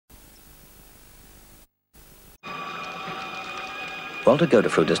Walter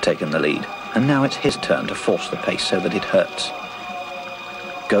Godefroot has taken the lead, and now it's his turn to force the pace so that it hurts.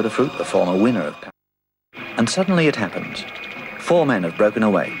 Godefroot, the former winner of Parigi, and suddenly it happens. 4 men have broken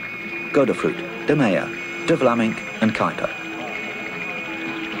away. Godefroot, de Meyer, de Vlamingh and Kuiper.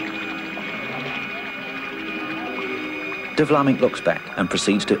 De Vlamingh looks back and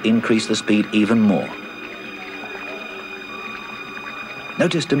proceeds to increase the speed even more.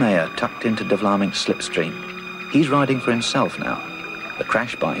 Notice de Meyer tucked into de Vlamingh's slipstream. He's riding for himself now. The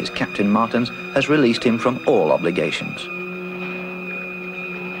crash by his captain Martens has released him from all obligations.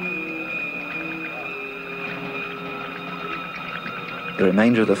 The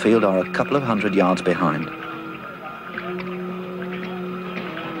remainder of the field are a couple of 100 yards behind.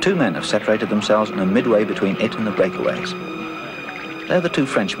 2 men have separated themselves and are midway between it and the breakaways. They're the 2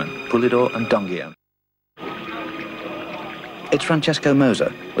 Frenchmen, Poulidor and Donguillaume. It's Francesco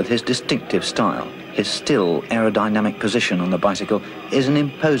Moser, with his distinctive style. His still, aerodynamic position on the bicycle is an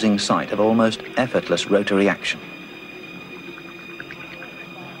imposing sight of almost effortless rotary action.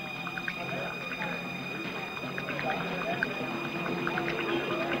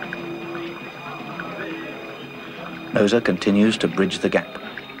 Moser continues to bridge the gap.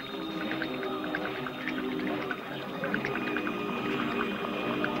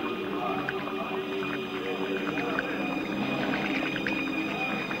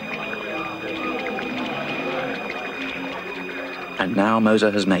 And now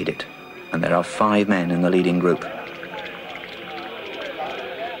Moser has made it, and there are 5 men in the leading group.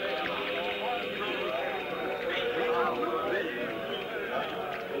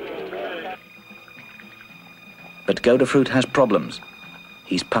 But Godefroot has problems.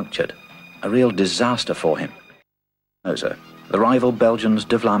 He's punctured. A real disaster for him. Moser, the rival Belgians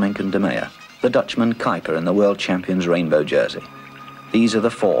de Vlamingh and de Meyer, the Dutchman Kuiper in the world champion's rainbow jersey. These are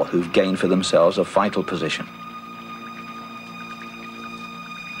the 4 who've gained for themselves a vital position.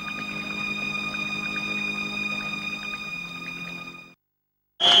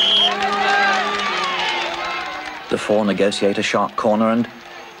 The 4 negotiate a sharp corner and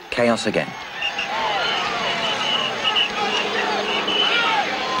chaos again.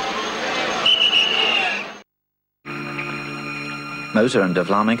 Moser and de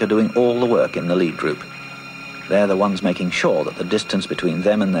Vlamingh are doing all the work in the lead group. They're the ones making sure that the distance between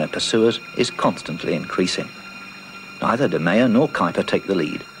them and their pursuers is constantly increasing. Neither de Meyer nor Kuiper take the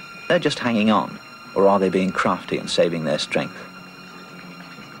lead. They're just hanging on, or are they being crafty and saving their strength?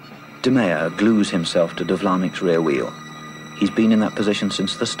 De Meyer glues himself to de Vlamingh's rear wheel. He's been in that position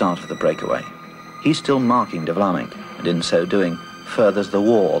since the start of the breakaway. He's still marking de Vlamingh, and in so doing, furthers the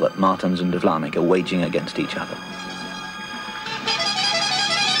war that Martens and de Vlamingh are waging against each other.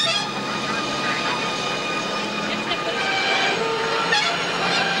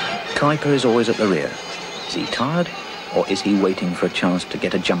 Kuiper is always at the rear. Is he tired, or is he waiting for a chance to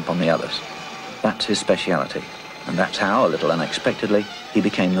get a jump on the others? That's his speciality, and that's how, a little unexpectedly, he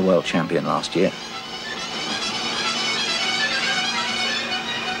became the world champion last year.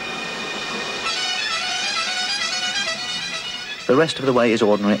 The rest of the way is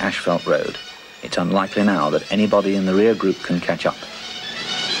ordinary asphalt road. It's unlikely now that anybody in the rear group can catch up.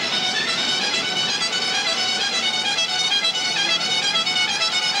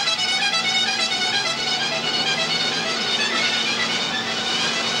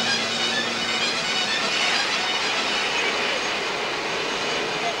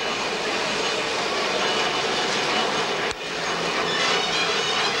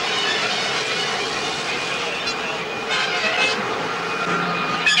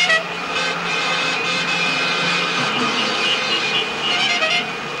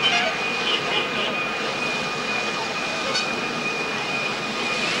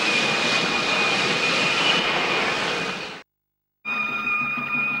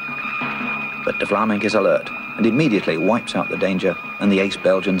 But de Vlamingh is alert and immediately wipes out the danger, and the ace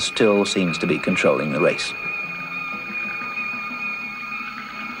Belgian still seems to be controlling the race.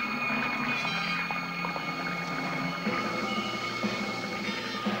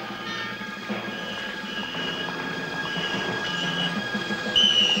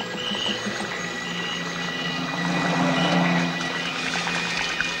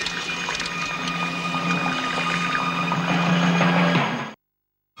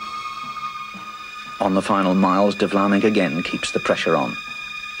 On the final miles, de Vlamingh again keeps the pressure on.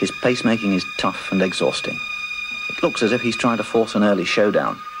 His pacemaking is tough and exhausting. It looks as if he's trying to force an early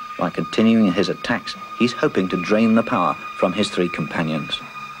showdown. By continuing his attacks, he's hoping to drain the power from his 3 companions.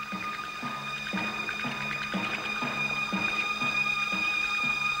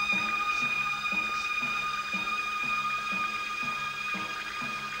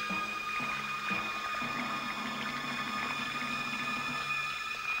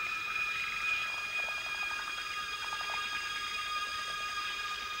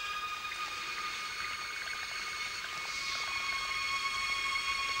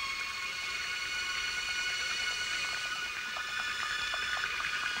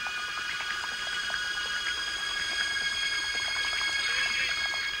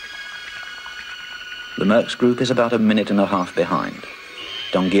 The Merckx group is about a minute and a half behind.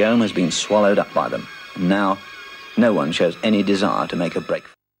 Don Guillaume has been swallowed up by them, and now no one shows any desire to make a break.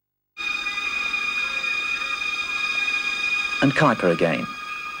 And Kuiper again,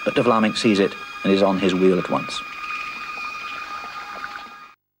 but de Vlaeminck sees it and is on his wheel at once.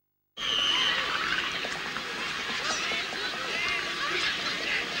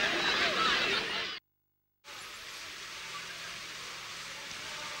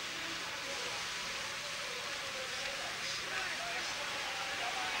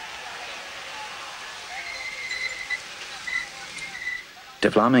 De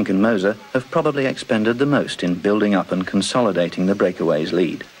Vlaeminck and Moser have probably expended the most in building up and consolidating the breakaways'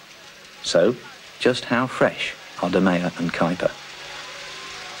 lead. So, just how fresh are de Meyer and Kuiper?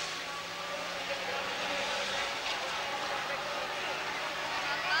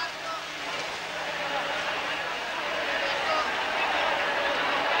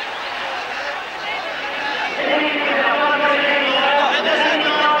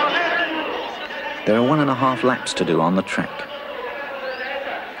 There are 1.5 laps to do on the track.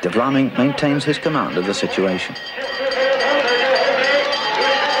 De Vlaeminck maintains his command of the situation.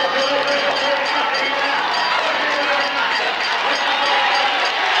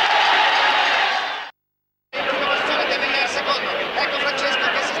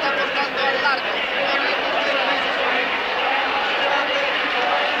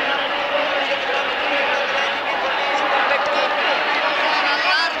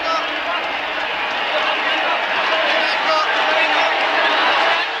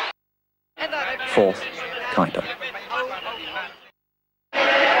 Fourth, Kuiper.